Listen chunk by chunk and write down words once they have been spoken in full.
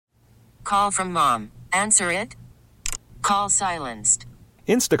call from mom. Answer it. Call silenced.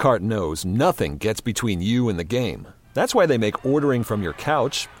 Instacart knows nothing gets between you and the game. That's why they make ordering from your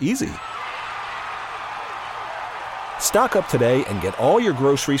couch easy. Stock up today and get all your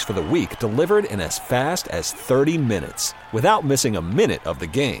groceries for the week delivered in as fast as 30 minutes without missing a minute of the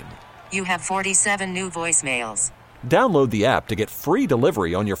game. You have 47 new voicemails. Download the app to get free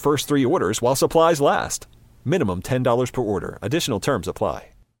delivery on your first 3 orders while supplies last. Minimum $10 per order. Additional terms apply.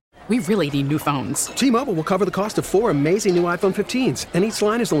 We really need new phones. T-Mobile will cover the cost of 4 amazing new iPhone 15s, and each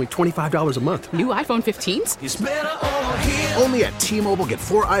line is only $25 a month. New iPhone 15s? It's better over here. Only at T-Mobile, get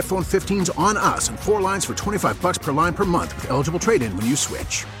 4 iPhone 15s on us and 4 lines for $25 per line per month with eligible trade-in when you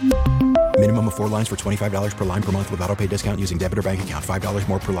switch. Minimum of 4 lines for $25 per line per month with autopay discount using debit or bank account. $5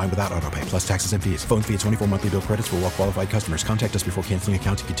 more per line without autopay, plus taxes and fees. Phone fee at 24 monthly bill credits for well-qualified customers. Contact us before canceling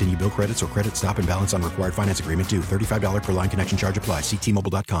account to continue bill credits or credit stop and balance on required finance agreement due. $35 per line connection charge applies. See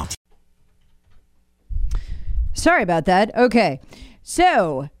T-Mobile.com. Sorry about that. Okay.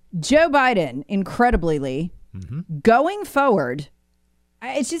 So, Joe Biden, incredibly, going forward,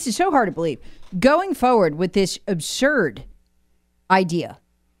 it's just so hard to believe, going forward with this absurd idea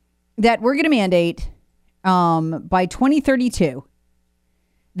that we're going to mandate by 2032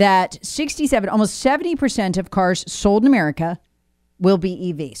 that 67, almost 70% of cars sold in America will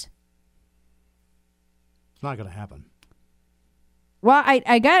be EVs. It's not going to happen. Well,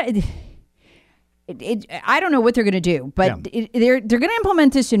 I got it. I don't know what they're going to do, but they're going to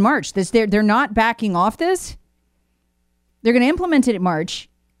implement this in March. They're not backing off this. They're going to implement it in March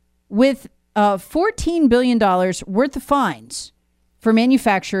with $14 billion worth of fines for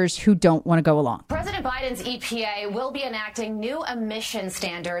manufacturers who don't want to go along. President Biden's EPA will be enacting new emission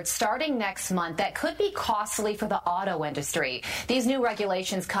standards starting next month that could be costly for the auto industry. These new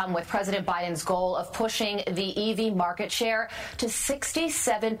regulations come with President Biden's goal of pushing the EV market share to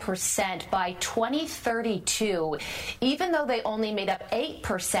 67% by 2032, even though they only made up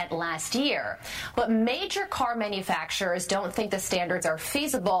 8% last year. But major car manufacturers don't think the standards are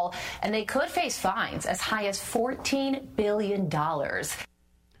feasible, and they could face fines as high as $14 billion.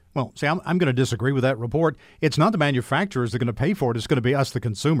 Well, see, I'm going to disagree with that report. It's not the manufacturers that are going to pay for it. It's going to be us, the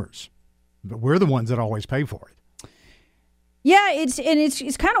consumers. But we're the ones that always pay for it. Yeah, it's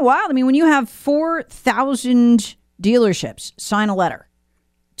kind of wild. I mean, when you have 4,000 dealerships sign a letter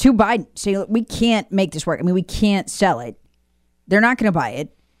to Biden saying, look, we can't make this work. I mean, we can't sell it. They're not going to buy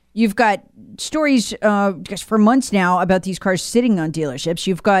it. You've got stories for months now about these cars sitting on dealerships.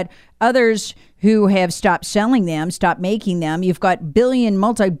 You've got others who have stopped selling them, stopped making them. You've got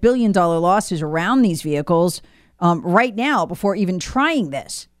multi-billion dollar losses around these vehicles right now before even trying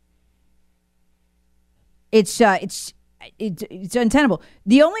this. It's untenable.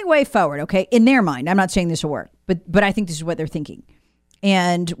 The only way forward, okay, in their mind, I'm not saying this will work, but I think this is what they're thinking.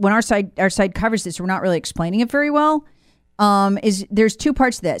 And when our side covers this, we're not really explaining it very well. There's 2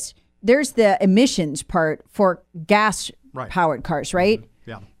 parts to this. There's the emissions part for gas-powered cars, right? Mm-hmm.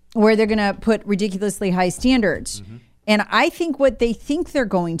 Yeah. Where they're going to put ridiculously high standards. Mm-hmm. And I think what they think they're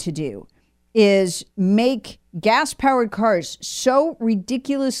going to do is make gas-powered cars so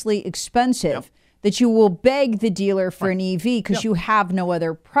ridiculously expensive that you will beg the dealer for an EV because you have no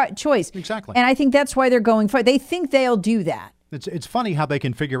other choice. Exactly. And I think that's why they're going for it. They think they'll do that. It's funny how they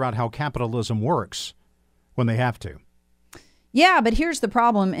can figure out how capitalism works when they have to. Yeah, but here's the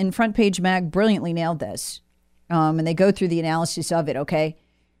problem, and Front Page Mag brilliantly nailed this, and they go through the analysis of it, okay?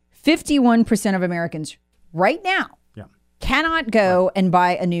 51% of Americans right now cannot go and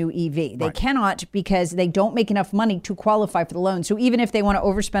buy a new EV. They cannot because they don't make enough money to qualify for the loan. So even if they want to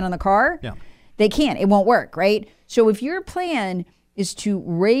overspend on the car, they can't. It won't work, right? So if your plan is to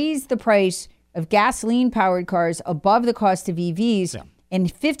raise the price of gasoline-powered cars above the cost of EVs,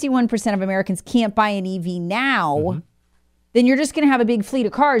 and 51% of Americans can't buy an EV now, then you're just going to have a big fleet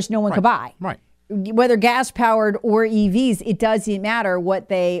of cars no one could buy. Right. Whether gas-powered or EVs, it doesn't matter what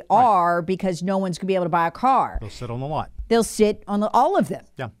they are because no one's going to be able to buy a car. They'll sit on the lot. They'll sit on all of them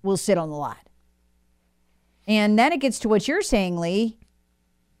will sit on the lot. And then it gets to what you're saying, Lee.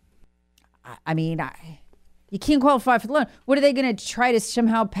 I mean, you can't qualify for the loan. What are they going to try to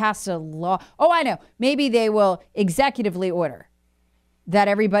somehow pass a law? Oh, I know. Maybe they will executively order that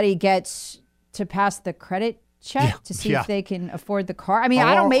everybody gets to pass the credit check to see if they can afford the car. I mean,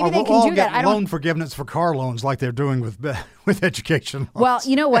 I don't. Maybe they can do that. I don't. Loan forgiveness for car loans, like they're doing with education loans. Well,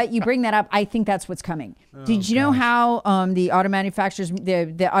 you know what? You bring that up. I think that's what's coming. Did you know how the auto manufacturers,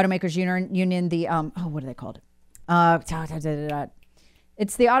 the automakers union, the what are they called?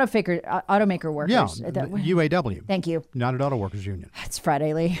 It's the automaker workers. Yeah, UAW. Thank you. United Auto Workers Union. It's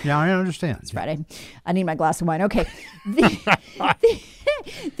Friday, Lee. Yeah, I understand. It's Friday. I need my glass of wine. Okay.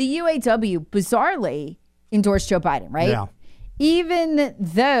 The UAW bizarrely endorsed Joe Biden, right? Yeah. Even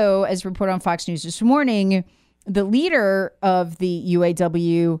though, as reported on Fox News this morning, the leader of the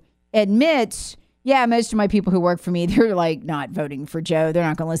UAW admits, yeah, most of my people who work for me, they're like not voting for Joe. They're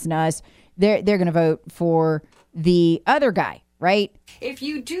not going to listen to us. They're going to vote for the other guy, right? If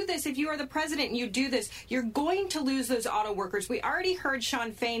you do this, if you are the president and you do this, you're going to lose those auto workers. We already heard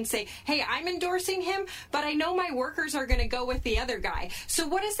Sean Fain say, hey, I'm endorsing him, but I know my workers are going to go with the other guy. So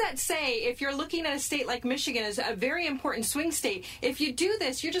what does that say if you're looking at a state like Michigan as a very important swing state? If you do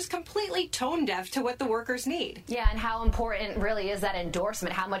this, you're just completely tone deaf to what the workers need. Yeah, and how important really is that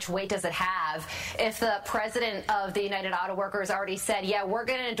endorsement? How much weight does it have if the president of the United Auto Workers already said, yeah, we're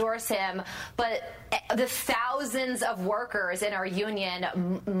going to endorse him, but the thousands of workers in our union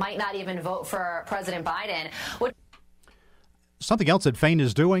might not even vote for President Biden. Something else that Fain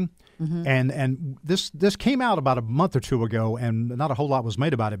is doing, and this came out about a month or two ago, and not a whole lot was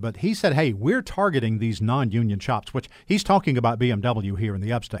made about it, but he said, hey, we're targeting these non-union shops, which he's talking about BMW here in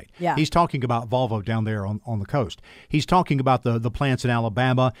the upstate. Yeah. He's talking about Volvo down there on the coast. He's talking about the plants in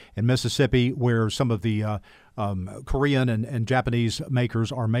Alabama and Mississippi where some of the Korean and Japanese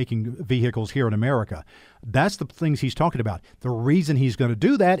makers are making vehicles here in America. That's the things he's talking about. The reason he's going to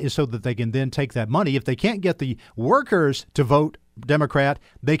do that is so that they can then take that money. If they can't get the workers to vote Democrat,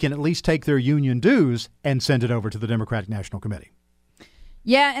 they can at least take their union dues and send it over to the Democratic National Committee.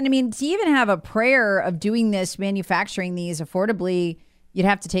 Yeah, and I mean, to even have a prayer of doing this, manufacturing these affordably, you'd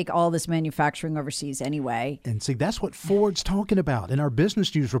have to take all this manufacturing overseas anyway. And see, that's what Ford's talking about. In our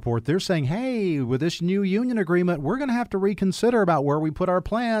business news report, they're saying, hey, with this new union agreement, we're going to have to reconsider about where we put our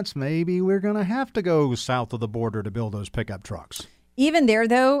plants. Maybe we're going to have to go south of the border to build those pickup trucks. Even there,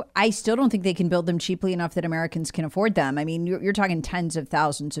 though, I still don't think they can build them cheaply enough that Americans can afford them. I mean, you're talking tens of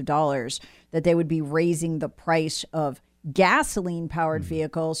thousands of dollars that they would be raising the price of gasoline-powered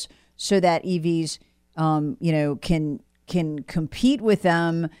vehicles so that EVs, can compete with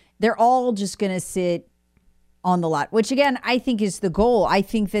them. They're all just going to sit on the lot, which again, I think is the goal. I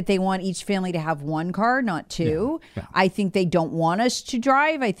think that they want each family to have one car, not two. Yeah. I think they don't want us to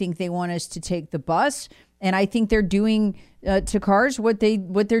drive. I think they want us to take the bus. And I think they're doing to cars what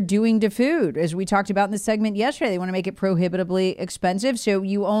they're doing to food. As we talked about in the segment yesterday, they want to make it prohibitively expensive. So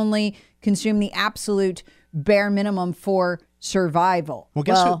you only consume the absolute bare minimum for survival. Well,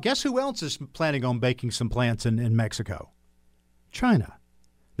 guess who else is planning on making some plants in Mexico? China.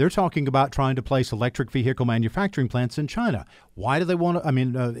 They're talking about trying to place electric vehicle manufacturing plants in China. Why do they want to,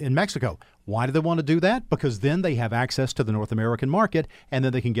 in Mexico? Why do they want to do that? Because then they have access to the North American market, and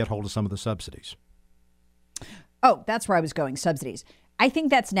then they can get hold of some of the subsidies. Oh, that's where I was going, subsidies. I think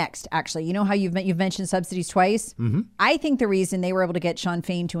that's next, actually. You know how you've mentioned subsidies twice? Mm-hmm. I think the reason they were able to get Sean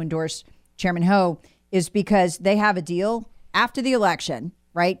Fain to endorse Chairman Ho is because they have a deal after the election,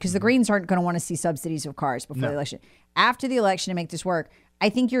 right? Because the Greens aren't going to want to see subsidies of cars before the election. After the election to make this work, I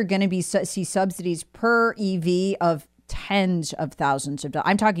think you're going to see subsidies per EV of tens of thousands of dollars.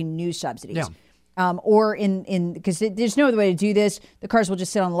 I'm talking new subsidies. Yeah. Or because there's no other way to do this. The cars will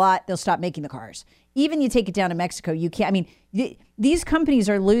just sit on the lot. They'll stop making the cars. Even you take it down to Mexico, you can't. I mean, these companies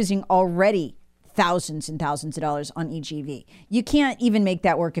are losing already thousands and thousands of dollars on each EV. You can't even make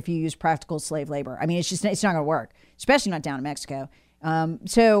that work if you use practical slave labor. I mean, it's not going to work, especially not down in Mexico.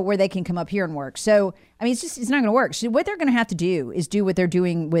 So where they can come up here and work. So, I mean, it's not going to work. So what they're going to have to do is do what they're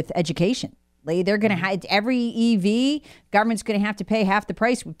doing with education. They're going to every EV, government's going to have to pay half the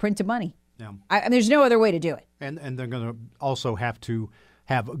price with printed money. Yeah. There's no other way to do it. And they're going to also have to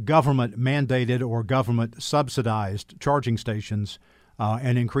have government mandated or government subsidized charging stations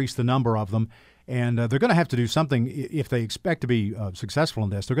and increase the number of them. And they're going to have to do something if they expect to be successful in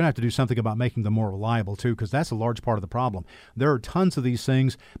this. They're going to have to do something about making them more reliable, too, because that's a large part of the problem. There are tons of these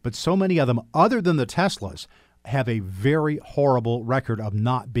things, but so many of them, other than the Teslas, have a very horrible record of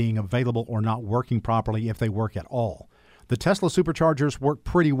not being available or not working properly if they work at all. The Tesla superchargers work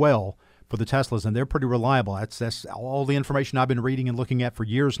pretty well for the Teslas, and they're pretty reliable. That's all the information I've been reading and looking at for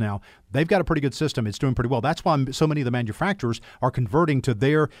years now. They've got a pretty good system. It's doing pretty well. That's why so many of the manufacturers are converting to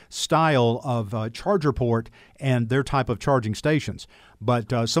their style of charger port and their type of charging stations.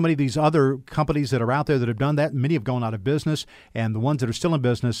 But so many of these other companies that are out there that have done that, many have gone out of business, and the ones that are still in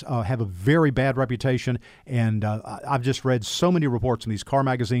business have a very bad reputation. And I've just read so many reports in these car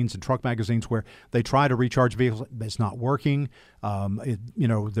magazines and truck magazines where they try to recharge vehicles. It's not working.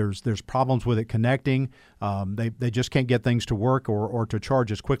 There's problems with it connecting. They just can't get things to work or to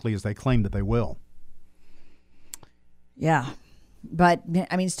charge as quickly as they claim that they will. Yeah. But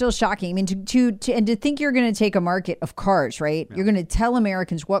I mean, still shocking. I mean, to think you're going to take a market of cars, right? Yeah. You're going to tell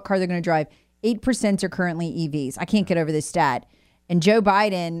Americans what car they're going to drive. 8% are currently EVs. I can't get over this stat. And Joe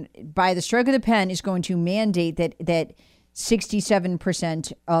Biden, by the stroke of the pen, is going to mandate that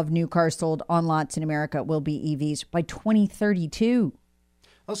 67% of new cars sold on lots in America will be EVs by 2032.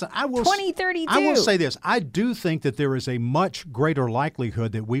 Listen, I will 2032. I will say this. I do think that there is a much greater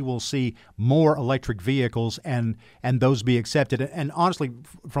likelihood that we will see more electric vehicles and those be accepted. And honestly,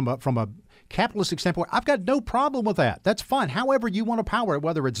 from a capitalistic standpoint, I've got no problem with that. That's fine. However you want to power it,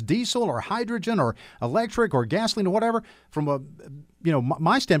 whether it's diesel or hydrogen or electric or gasoline or whatever. From a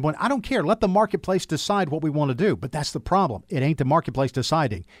my standpoint, I don't care. Let the marketplace decide what we want to do. But that's the problem. It ain't the marketplace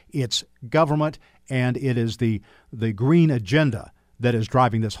deciding. It's government, and it is the green agenda that is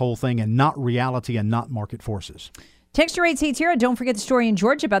driving this whole thing, and not reality and not market forces. Texture 880. Don't forget the story in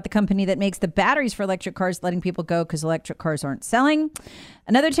Georgia about the company that makes the batteries for electric cars letting people go because electric cars aren't selling.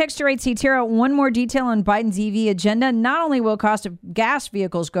 Another Texture 880. One more detail on Biden's EV agenda. Not only will cost of gas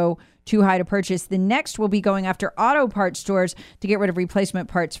vehicles go too high to purchase, the next will be going after auto parts stores to get rid of replacement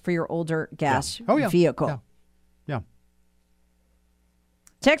parts for your older gas vehicle. Yeah.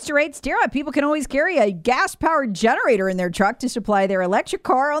 Texture rates, people can always carry a gas-powered generator in their truck to supply their electric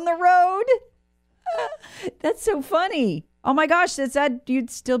car on the road. That's so funny. Oh my gosh, that's that.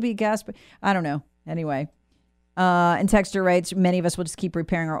 You'd still be gas. I don't know. Anyway, and Texture rates, many of us will just keep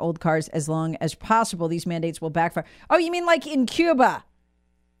repairing our old cars as long as possible. These mandates will backfire. Oh, you mean like in Cuba?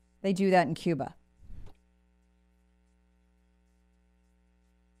 They do that in Cuba.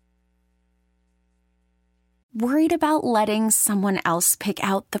 Worried about letting someone else pick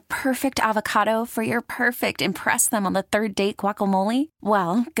out the perfect avocado for your perfect impress them on the third date guacamole?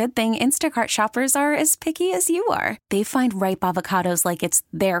 Well, good thing Instacart shoppers are as picky as you are. They find ripe avocados like it's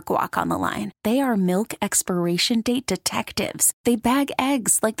their guac on the line. They are milk expiration date detectives. They bag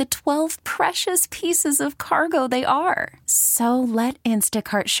eggs like the 12 precious pieces of cargo they are. So let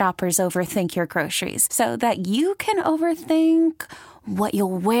Instacart shoppers overthink your groceries so that you can overthink what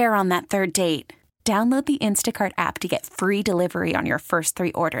you'll wear on that third date. Download the Instacart app to get free delivery on your first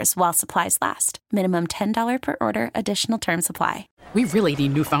 3 orders while supplies last. Minimum $10 per order. Additional terms apply. We really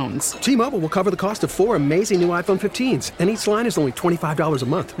need new phones. T-Mobile will cover the cost of 4 amazing new iPhone 15s, and each line is only $25 a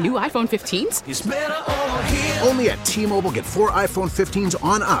month. New iPhone 15s? It's better over here. Only at T-Mobile, get 4 iPhone 15s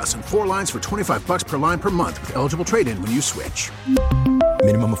on us and 4 lines for $25 per line per month with eligible trade-in when you switch.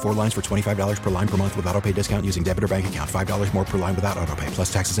 Minimum of 4 lines for $25 per line per month with autopay discount using debit or bank account. $5 more per line without autopay,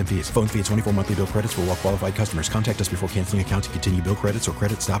 plus taxes and fees. Phone fee at 24 monthly bill credits for well-qualified customers. Contact us before canceling account to continue bill credits or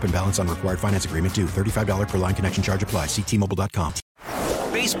credit stop and balance on required finance agreement due. $35 per line connection charge applies. See T-Mobile.com.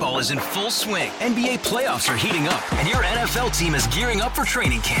 Baseball is in full swing. NBA playoffs are heating up, and your NFL team is gearing up for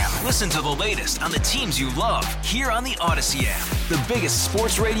training camp. Listen to the latest on the teams you love here on the Odyssey app. The biggest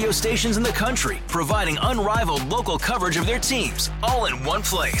sports radio stations in the country, providing unrivaled local coverage of their teams, all in one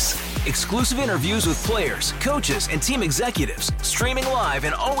place. Exclusive interviews with players, coaches, and team executives, streaming live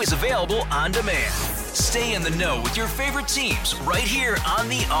and always available on demand. Stay in the know with your favorite teams right here on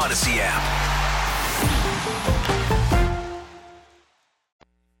the Odyssey app.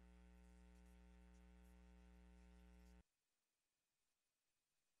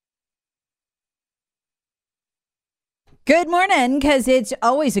 Good morning, because it's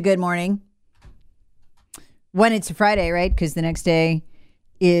always a good morning when it's a Friday, right? Because the next day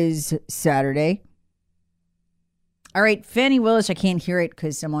is Saturday. All right, Fannie Willis, I can't hear it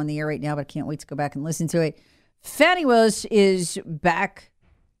because I'm on the air right now, but I can't wait to go back and listen to it. Fannie Willis is back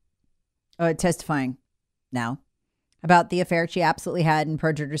testifying now about the affair she absolutely had and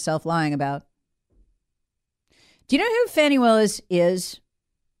perjured herself lying about. Do you know who Fannie Willis is?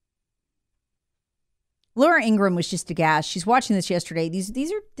 Laura Ingraham was just aghast. She's watching this yesterday.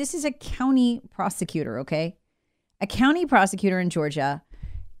 This is a county prosecutor, okay? A county prosecutor in Georgia,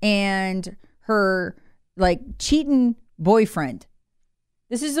 and her cheating boyfriend.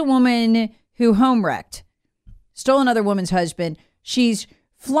 This is a woman who home wrecked, stole another woman's husband. She's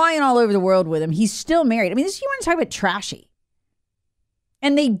flying all over the world with him. He's still married. I mean, you want to talk about trashy.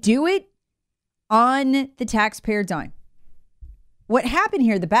 And they do it on the taxpayer dime. What happened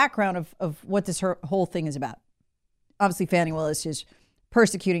here, the background of what this whole thing is about. Obviously, Fannie Willis is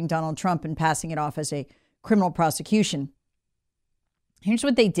persecuting Donald Trump and passing it off as a criminal prosecution. Here's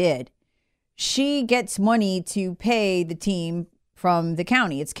what they did. She gets money to pay the team from the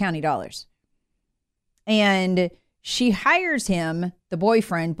county. It's county dollars. And she hires him, the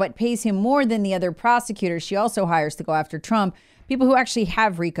boyfriend, but pays him more than the other prosecutors she also hires to go after Trump. People who actually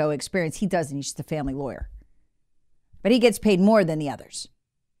have RICO experience. He doesn't. He's just a family lawyer. But he gets paid more than the others.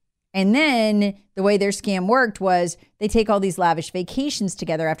 And then the way their scam worked was they take all these lavish vacations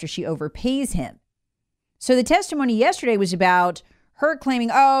together after she overpays him. So the testimony yesterday was about her claiming,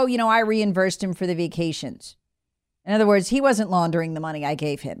 I reimbursed him for the vacations. In other words, he wasn't laundering the money I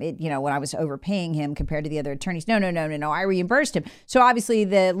gave him. When I was overpaying him compared to the other attorneys. No. I reimbursed him. So obviously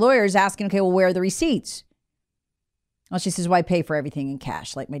the lawyer's asking, okay, well, where are the receipts? Well, she says, well, I pay for everything in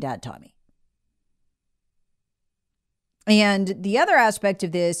cash, like my dad taught me. And the other aspect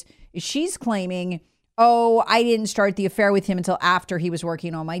of this is she's claiming, oh, I didn't start the affair with him until after he was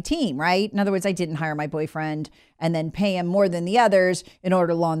working on my team, right? In other words, I didn't hire my boyfriend and then pay him more than the others in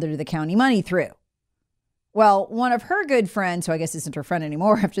order to launder the county money through. Well, one of her good friends, who I guess isn't her friend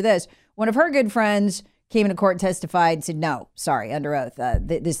anymore after this, one of her good friends came into court and testified and said, no, sorry, under oath,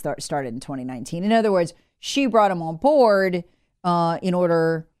 this started in 2019. In other words, she brought him on board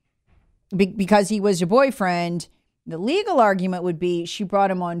because he was your boyfriend. The legal argument would be she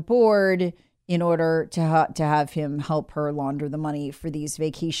brought him on board in order to have him help her launder the money for these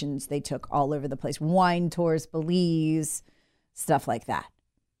vacations they took all over the place. Wine tours, Belize, stuff like that.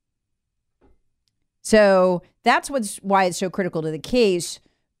 So that's why it's so critical to the case,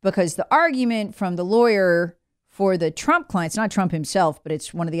 because the argument from the lawyer for the Trump client, it's not Trump himself, but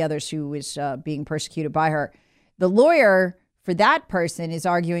it's one of the others who is being persecuted by her. The lawyer for that person is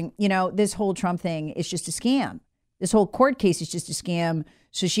arguing, this whole Trump thing is just a scam. This whole court case is just a scam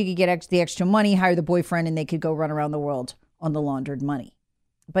so she could get the extra money, hire the boyfriend, and they could go run around the world on the laundered money.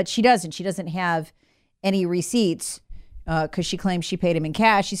 But she doesn't. She doesn't have any receipts because she claims she paid him in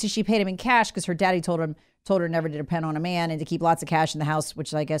cash. She says she paid him in cash because her daddy told her never to depend on a man and to keep lots of cash in the house, which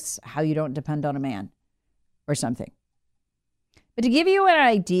is, I guess, how you don't depend on a man or something. But to give you an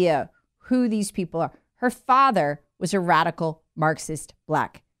idea who these people are, her father was a radical Marxist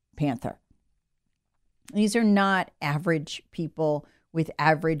Black Panther. These are not average people with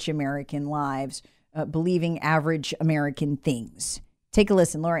average American lives, believing average American things. Take a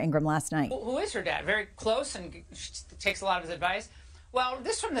listen. Laura Ingraham last night. Who is her dad? Very close and takes a lot of his advice. Well,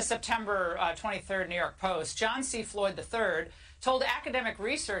 this from the September 23rd New York Post. John C. Floyd III told academic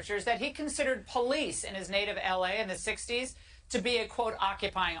researchers that he considered police in his native L.A. in the 60s to be a, quote,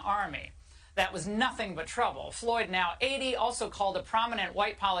 occupying army. That was nothing but trouble. Floyd, now 80, also called a prominent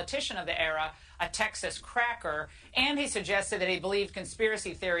white politician of the era a Texas cracker, and he suggested that he believed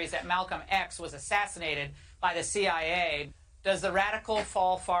conspiracy theories that Malcolm X was assassinated by the CIA. Does the radical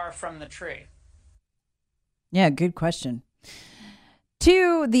fall far from the tree? Yeah, good question.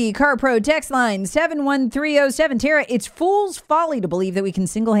 To the Car Pro text line, 71307. Tara, it's fool's folly to believe that we can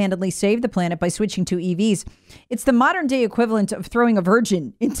single-handedly save the planet by switching to EVs. It's the modern-day equivalent of throwing a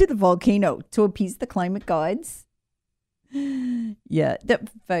virgin into the volcano to appease the climate gods. Yeah,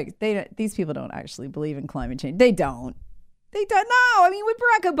 these people don't actually believe in climate change. They don't. No. I mean, would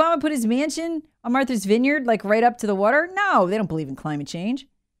Barack Obama put his mansion on Martha's Vineyard, like right up to the water? No, they don't believe in climate change.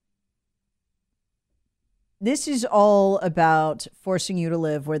 This is all about forcing you to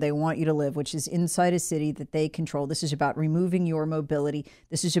live where they want you to live, which is inside a city that they control. This is about removing your mobility.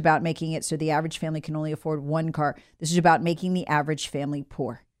 This is about making it so the average family can only afford one car. This is about making the average family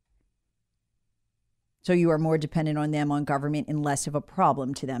poor. So you are more dependent on them, on government, and less of a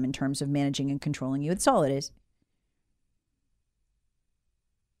problem to them in terms of managing and controlling you. That's all it is.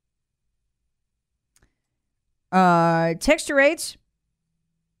 Texture rates.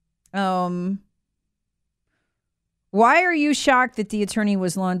 Why are you shocked that the attorney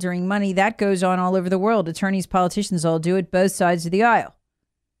was laundering money? That goes on all over the world. Attorneys, politicians all do it, both sides of the aisle.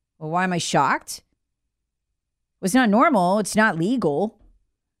 Well, why am I shocked? Well, it's not normal. It's not legal.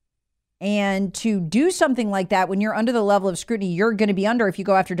 And to do something like that when you're under the level of scrutiny you're going to be under if you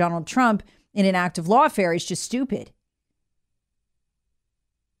go after Donald Trump in an act of lawfare is just stupid.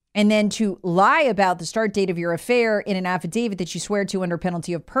 And then to lie about the start date of your affair in an affidavit that you swear to under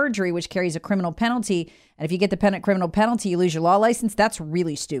penalty of perjury, which carries a criminal penalty. And if you get the criminal penalty, you lose your law license. That's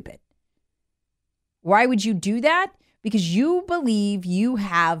really stupid. Why would you do that? Because you believe you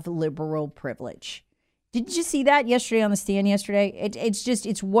have liberal privilege. Didn't you see that yesterday on the stand yesterday?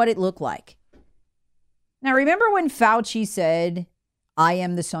 It's what it looked like. Now, remember when Fauci said, I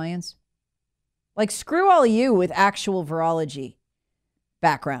am the science? Like, screw all of you with actual virology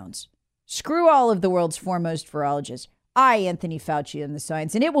backgrounds. Screw all of the world's foremost virologists. I, Anthony Fauci, am the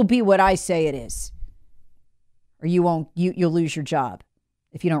science, and it will be what I say it is. Or you'll lose your job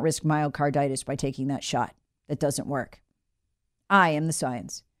if you don't risk myocarditis by taking that shot. That doesn't work. I am the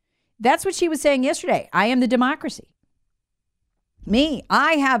science. That's what she was saying yesterday. I am the democracy. Me,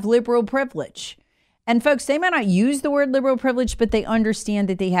 I have liberal privilege. And folks, they might not use the word liberal privilege, but they understand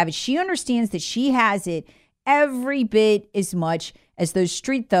that they have it. She understands that she has it every bit as much as those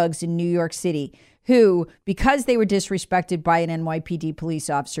street thugs in New York City who, because they were disrespected by an NYPD police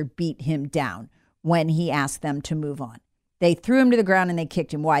officer, beat him down when he asked them to move on. They threw him to the ground and they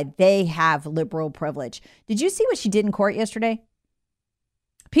kicked him. Why? They have liberal privilege. Did you see what she did in court yesterday?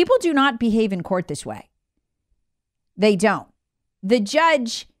 People do not behave in court this way. They don't. The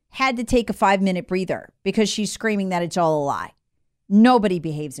judge had to take a 5-minute breather because she's screaming that it's all a lie. Nobody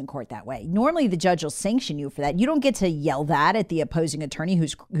behaves in court that way. Normally, the judge will sanction you for that. You don't get to yell that at the opposing attorney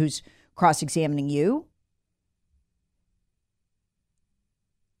who's cross-examining you.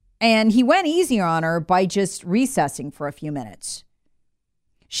 And he went easy on her by just recessing for a few minutes.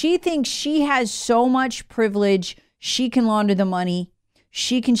 She thinks she has so much privilege. She can launder the money.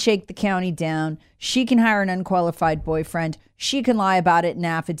 She can shake the county down. She can hire an unqualified boyfriend. She can lie about it in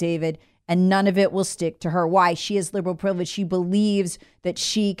an affidavit, and none of it will stick to her. Why? She has liberal privilege. She believes that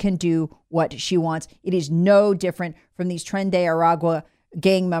she can do what she wants. It is no different from these Tren de Aragua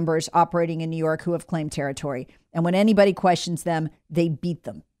gang members operating in New York who have claimed territory. And when anybody questions them, they beat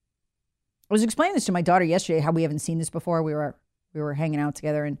them. I was explaining this to my daughter yesterday, how we haven't seen this before. We were hanging out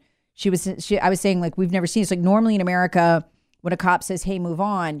together, and I was saying, like, we've never seen this. Like, normally in America, when a cop says, hey, move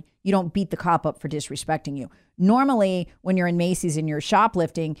on, you don't beat the cop up for disrespecting you. Normally, when you're in Macy's and you're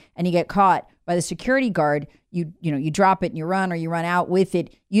shoplifting and you get caught by the security guard, you drop it and you run, or you run out with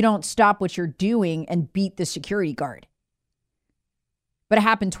it. You don't stop what you're doing and beat the security guard. But it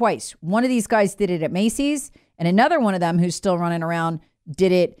happened twice. One of these guys did it at Macy's, and another one of them who's still running around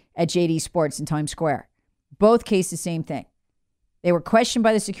did it at JD Sports in Times Square. Both cases, same thing. They were questioned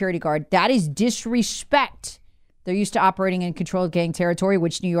by the security guard. That is disrespect. They're used to operating in controlled gang territory,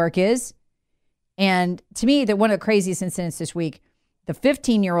 which New York is. And to me, one of the craziest incidents this week, the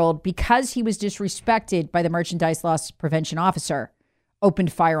 15-year-old, because he was disrespected by the merchandise loss prevention officer,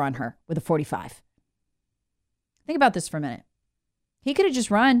 opened fire on her with a .45. Think about this for a minute. He could have just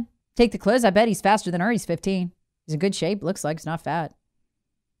run, take the clothes. I bet he's faster than her. He's 15. He's in good shape. Looks like he's not fat.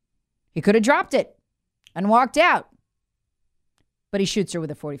 He could have dropped it and walked out. But he shoots her with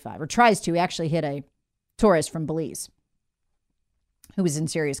a .45, or tries to. He actually hit a tourist from Belize who was in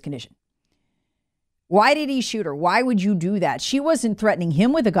serious condition. Why did he shoot her? Why would you do that? She wasn't threatening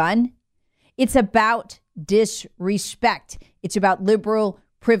him with a gun. It's about disrespect. It's about liberal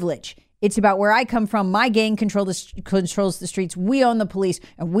privilege. It's about where I come from. My gang controls the streets. We own the police,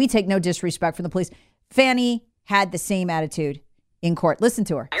 and we take no disrespect from the police. Fannie had the same attitude in court. Listen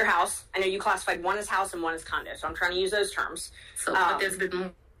to her. Your house. I know you classified one as house and one as condo, so I'm trying to use those terms. So what there's been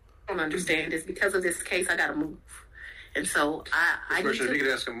more, I don't understand is because of this case, I got to move. And so I Commissioner, if you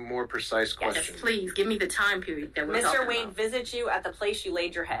could ask a more precise question. Yes, please give me the time period that we're Mr. Wade visited you at the place you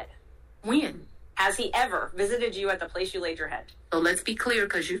laid your head. When? Has he ever visited you at the place you laid your head? So let's be clear,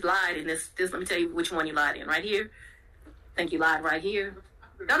 because you lied in this. Let me tell you which one you lied in. Right here. I think you lied right here.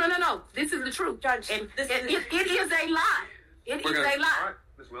 No. This is the truth, Judge. And it is a lie. It is a lie. All right,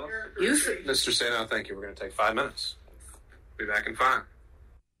 Ms. Willis. Mr. Sano, thank you. We're going to take 5 minutes. Be back in 5.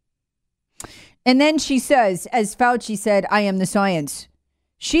 And then she says, as Fauci said, I am the science.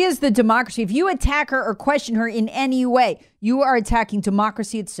 She is the democracy. If you attack her or question her in any way, you are attacking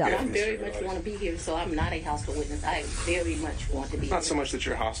democracy itself. I very much want to be here, so I'm not a hostile witness. I very much want to be here. Not so much that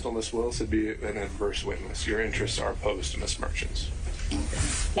you're hostile, Ms. Willis, it'd be an adverse witness. Your interests are opposed to Ms. Merchant's.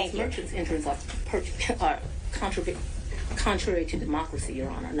 Ms. Merchant's interests are contrary to democracy,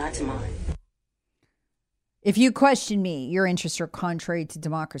 Your Honor, not to mine. If you question me, your interests are contrary to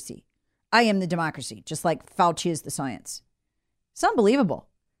democracy. I am the democracy, just like Fauci is the science. It's unbelievable.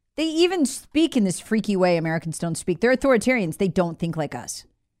 They even speak in this freaky way Americans don't speak. They're authoritarians. They don't think like us.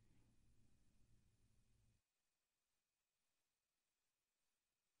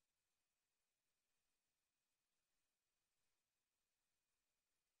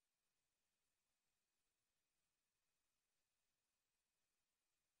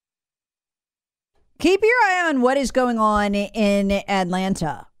 Keep your eye on what is going on in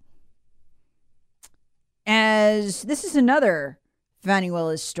Atlanta, as this is another Fannie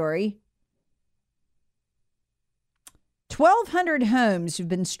Willis story. 1,200 homes have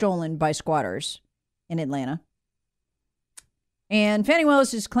been stolen by squatters in Atlanta. And Fannie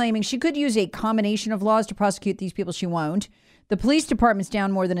Willis is claiming she could use a combination of laws to prosecute these people. She won't. The police department's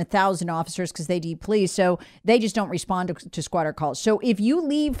down more than 1,000 officers because they de-police, so they just don't respond to squatter calls. So if you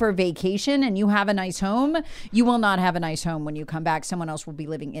leave for vacation and you have a nice home, you will not have a nice home when you come back. Someone else will be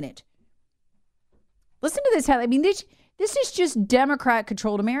living in it. Listen to this. I mean, this is just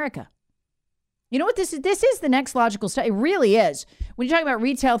Democrat-controlled America. You know what this is? This is the next logical step. It really is. When you're talking about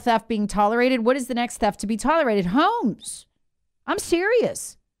retail theft being tolerated, what is the next theft to be tolerated? Homes. I'm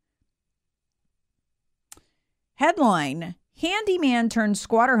serious. Headline: Handyman turned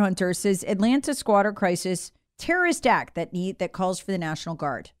squatter hunter says Atlanta squatter crisis terrorist act that calls for the National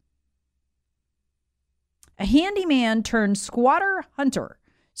Guard. A handyman turned squatter hunter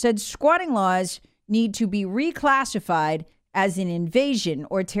said squatting laws need to be reclassified as an invasion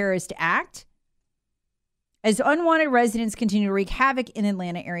or terrorist act as unwanted residents continue to wreak havoc in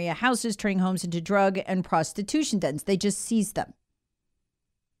Atlanta area houses, turning homes into drug and prostitution dens. They just seized them.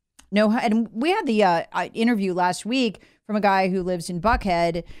 No, and we had the interview last week from a guy who lives in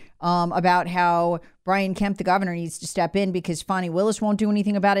Buckhead about how Brian Kemp, the governor, needs to step in because Fonnie Willis won't do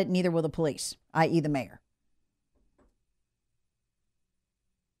anything about it. Neither will the police, i.e. the mayor.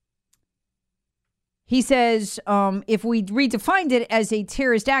 He says if we redefined it as a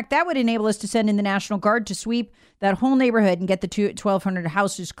terrorist act, that would enable us to send in the National Guard to sweep that whole neighborhood and get the 1,200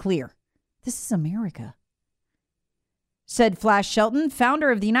 houses clear. This is America, said Flash Shelton, founder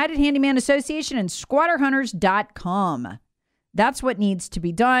of the United Handyman Association and SquatterHunters.com. That's what needs to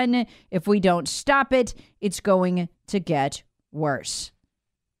be done. If we don't stop it, it's going to get worse.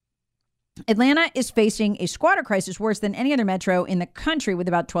 Atlanta is facing a squatter crisis worse than any other metro in the country, with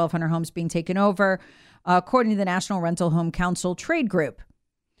about 1,200 homes being taken over, according to the National Rental Home Council Trade Group.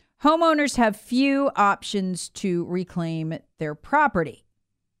 Homeowners have few options to reclaim their property,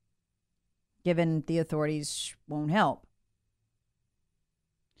 given the authorities won't help.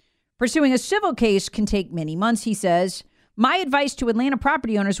 Pursuing a civil case can take many months, he says. My advice to Atlanta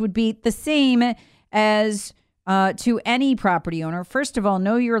property owners would be the same as to any property owner. First of all,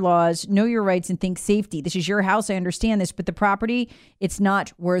 know your laws, know your rights, and think safety. This is your house. I understand this, but the property, it's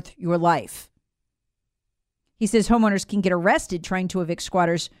not worth your life. He says homeowners can get arrested trying to evict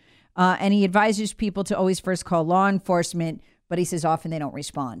squatters, and he advises people to always first call law enforcement, but he says often they don't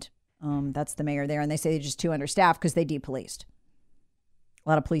respond. That's the mayor there, and they say they're just too understaffed because they depoliced. A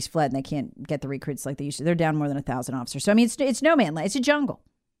lot of police fled, and they can't get the recruits like they used to. They're down more than 1,000 officers. So, I mean, it's no man land. It's a jungle.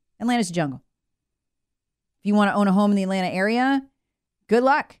 Atlanta's a jungle. If you want to own a home in the Atlanta area, good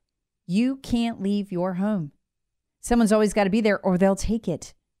luck. You can't leave your home. Someone's always got to be there or they'll take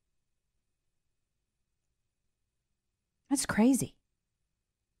it. That's crazy.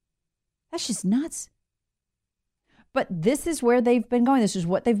 That's just nuts. But this is where they've been going. This is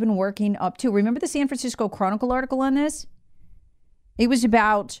what they've been working up to. Remember the San Francisco Chronicle article on this? It was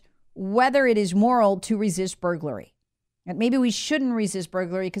about whether it is moral to resist burglary. And maybe we shouldn't resist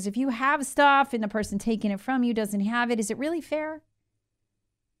burglary because if you have stuff and the person taking it from you doesn't have it, is it really fair?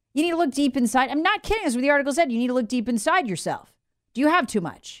 You need to look deep inside. I'm not kidding. That's what the article said. You need to look deep inside yourself. Do you have too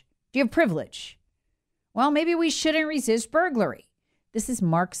much? Do you have privilege? Well, maybe we shouldn't resist burglary. This is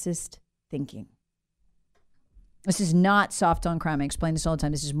Marxist thinking. This is not soft on crime. I explain this all the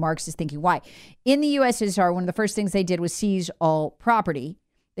time. This is Marxist thinking. Why? In the USSR, one of the first things they did was seize all property.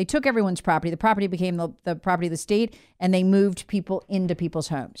 They took everyone's property. The property became the property of the state, and they moved people into people's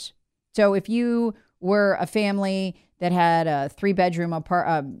homes. So if you were a family that had a three-bedroom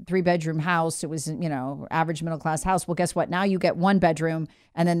house, it was, average middle-class house. Well, guess what? Now you get one bedroom,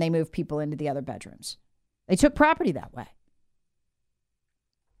 and then they move people into the other bedrooms. They took property that way.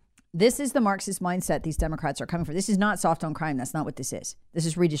 This is the Marxist mindset these Democrats are coming for. This is not soft on crime. That's not what this is. This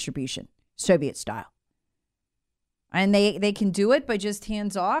is redistribution, Soviet style. And they can do it by just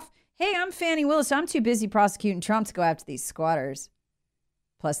hands off. Hey, I'm Fannie Willis. I'm too busy prosecuting Trump to go after these squatters.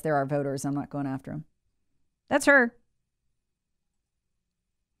 Plus, there are voters. I'm not going after them. That's her.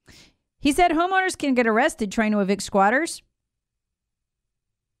 He said homeowners can get arrested trying to evict squatters.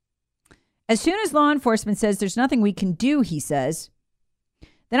 As soon as law enforcement says there's nothing we can do, he says,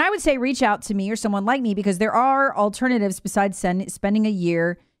 then I would say reach out to me or someone like me because there are alternatives besides spending a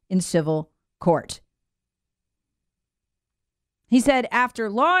year in civil court. He said after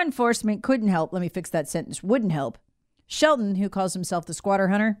law enforcement couldn't help, let me fix that sentence, wouldn't help, Shelton, who calls himself the squatter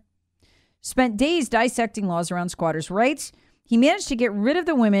hunter, spent days dissecting laws around squatters' rights. He managed to get rid of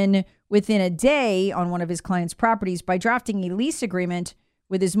the women within a day on one of his clients' properties by drafting a lease agreement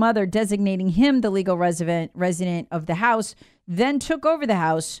with his mother, designating him the legal resident of the house, then took over the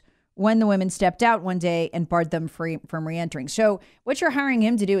house when the women stepped out one day and barred them from reentering. So what you're hiring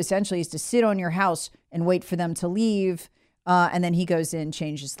him to do essentially is to sit on your house and wait for them to leave. And then he goes in,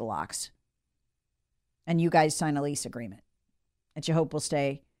 changes the locks. And you guys sign a lease agreement that you hope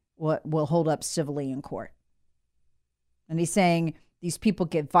will hold up civilly in court. And he's saying these people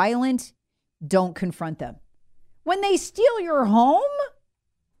get violent, don't confront them. When they steal your home?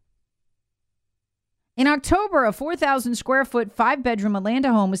 In October, a 4,000 square foot, 5-bedroom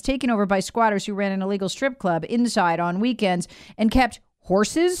Atlanta home was taken over by squatters who ran an illegal strip club inside on weekends and kept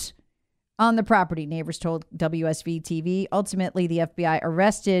horses on the property, neighbors told WSV-TV. Ultimately, the FBI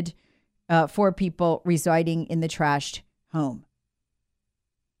arrested 4 people residing in the trashed home.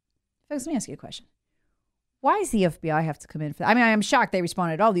 Folks, let me ask you a question. Why does the FBI have to come in for that? I mean, I am shocked they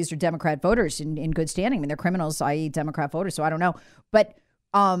responded, oh, these are Democrat voters in good standing. I mean, they're criminals, i.e. Democrat voters, so I don't know. But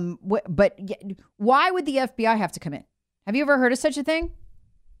why would the FBI have to come in? Have you ever heard of such a thing?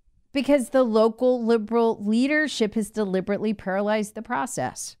 Because the local liberal leadership has deliberately paralyzed the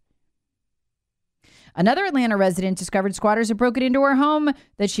process. Another Atlanta resident discovered squatters had broken into her home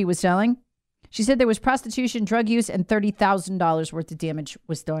that she was selling. She said there was prostitution, drug use, and $30,000 worth of damage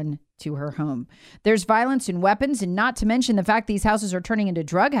was done to her home. There's violence and weapons, and not to mention the fact these houses are turning into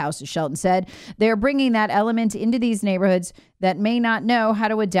drug houses, Shelton said. They're bringing that element into these neighborhoods that may not know how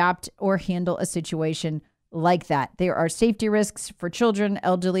to adapt or handle a situation like that. There are safety risks for children,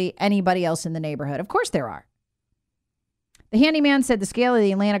 elderly, anybody else in the neighborhood. Of course there are. The handyman said the scale of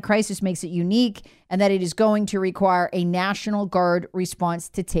the Atlanta crisis makes it unique and that it is going to require a National Guard response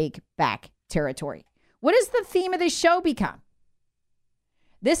to take back territory. What does the theme of this show become?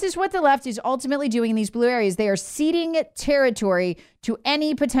 This is what the left is ultimately doing in these blue areas. They are ceding territory to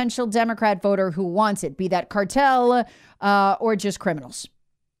any potential Democrat voter who wants it, be that cartel or just criminals.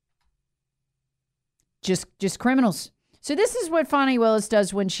 Just criminals. So this is what Fani Willis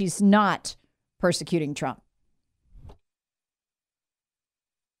does when she's not persecuting Trump.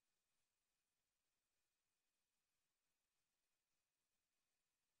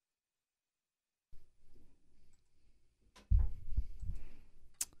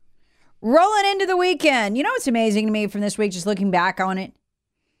 Rolling into the weekend. You know what's amazing to me from this week, just looking back on it?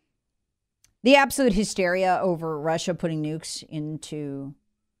 The absolute hysteria over Russia putting nukes into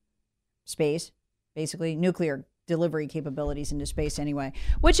space, basically nuclear delivery capabilities into space anyway.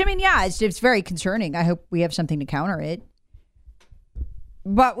 Which, I mean, yeah, it's very concerning. I hope we have something to counter it.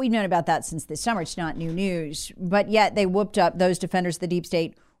 But we've known about that since this summer. It's not new news. But yet they whooped up, those defenders of the deep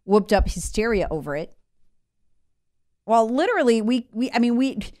state whooped up hysteria over it. Well, literally, we're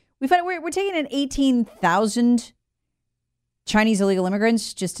taking in 18,000 Chinese illegal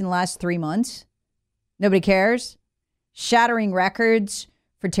immigrants just in the last 3 months. Nobody cares. Shattering records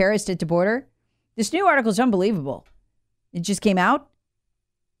for terrorists at the border. This new article is unbelievable. It just came out.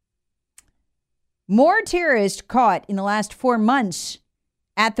 More terrorists caught in the last 4 months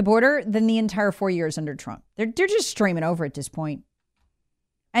at the border than the entire 4 years under Trump. They're just streaming over at this point.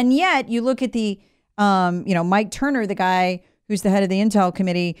 And yet you look at the, Mike Turner, the guy who's the head of the Intel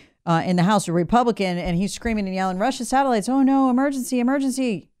Committee in the House, a Republican, and he's screaming and yelling, Russia satellites, oh no, emergency,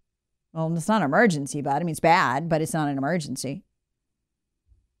 emergency. Well, it's not an emergency, but I mean, it's bad, but it's not an emergency.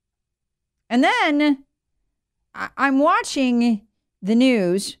 And then I'm watching the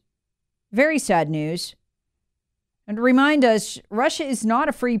news, very sad news, and to remind us, Russia is not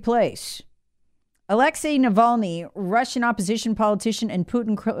a free place. Alexei Navalny, Russian opposition politician and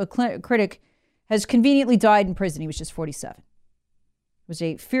Putin critic, has conveniently died in prison. He was just 47. Was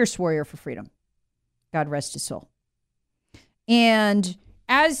a fierce warrior for freedom. God rest his soul. And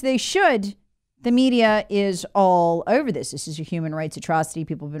as they should, the media is all over this. This is a human rights atrocity.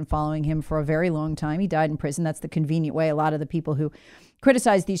 People have been following him for a very long time. He died in prison. That's the convenient way a lot of the people who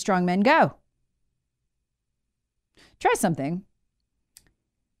criticize these strong men go. Try something.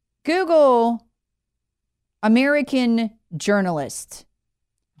 Google American journalist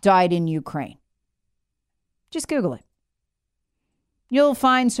died in Ukraine. Just Google it. You'll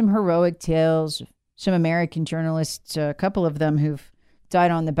find some heroic tales of some American journalists, a couple of them who've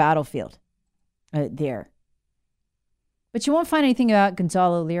died on the battlefield there. But you won't find anything about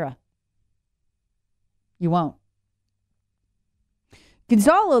Gonzalo Lira. You won't.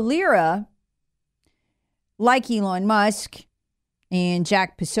 Gonzalo Lira, like Elon Musk and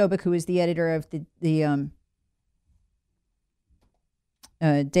Jack Posobiec, who is the editor of the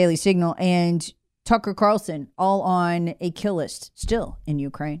Daily Signal, and Tucker Carlson, all on a kill list still in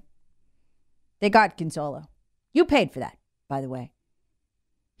Ukraine. They got Gonzalo. You paid for that, by the way.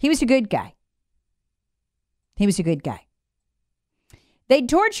 He was a good guy. He was a good guy. They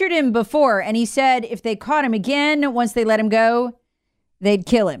tortured him before, and he said if they caught him again, once they let him go, they'd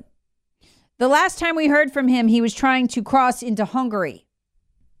kill him. The last time we heard from him, he was trying to cross into Hungary.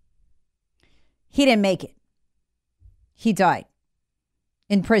 He didn't make it. He died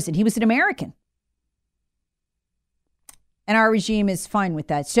in prison. He was an American. And our regime is fine with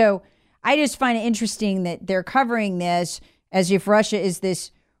that. So I just find it interesting that they're covering this as if Russia is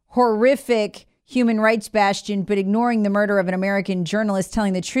this horrific human rights bastion, but ignoring the murder of an American journalist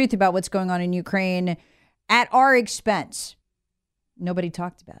telling the truth about what's going on in Ukraine at our expense. Nobody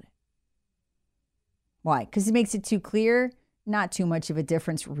talked about it. Why? Because it makes it too clear. Not too much of a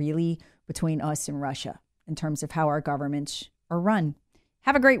difference, really, between us and Russia in terms of how our governments are run.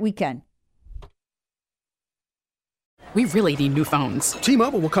 Have a great weekend. We really need new phones.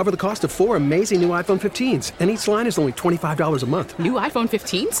 T-Mobile will cover the cost of 4 amazing new iPhone 15s, and each line is only $25 a month. New iPhone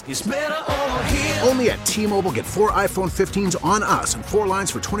 15s? It's better over here. Only at T-Mobile, get 4 iPhone 15s on us and 4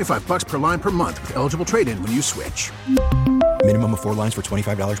 lines for $25 per line per month with eligible trade-in when you switch. Minimum of 4 lines for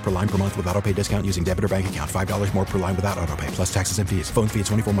 $25 per line per month with autopay discount using debit or bank account. $5 more per line without autopay, plus taxes and fees. Phone fee at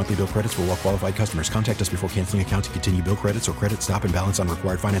 24 monthly bill credits for well-qualified customers. Contact us before canceling account to continue bill credits or credit stop and balance on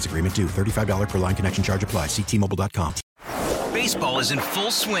required finance agreement due. $35 per line connection charge applies. See T-Mobile.com. Baseball is in full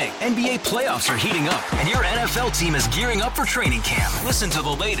swing. NBA playoffs are heating up, and your NFL team is gearing up for training camp. Listen to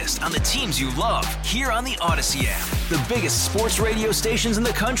the latest on the teams you love here on the Odyssey app. The biggest sports radio stations in the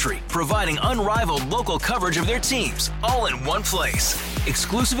country, providing unrivaled local coverage of their teams, all in one place.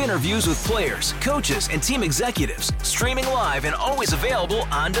 Exclusive interviews with players, coaches, and team executives, streaming live and always available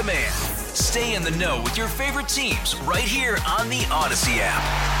on demand. Stay in the know with your favorite teams right here on the Odyssey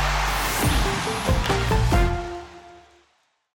app.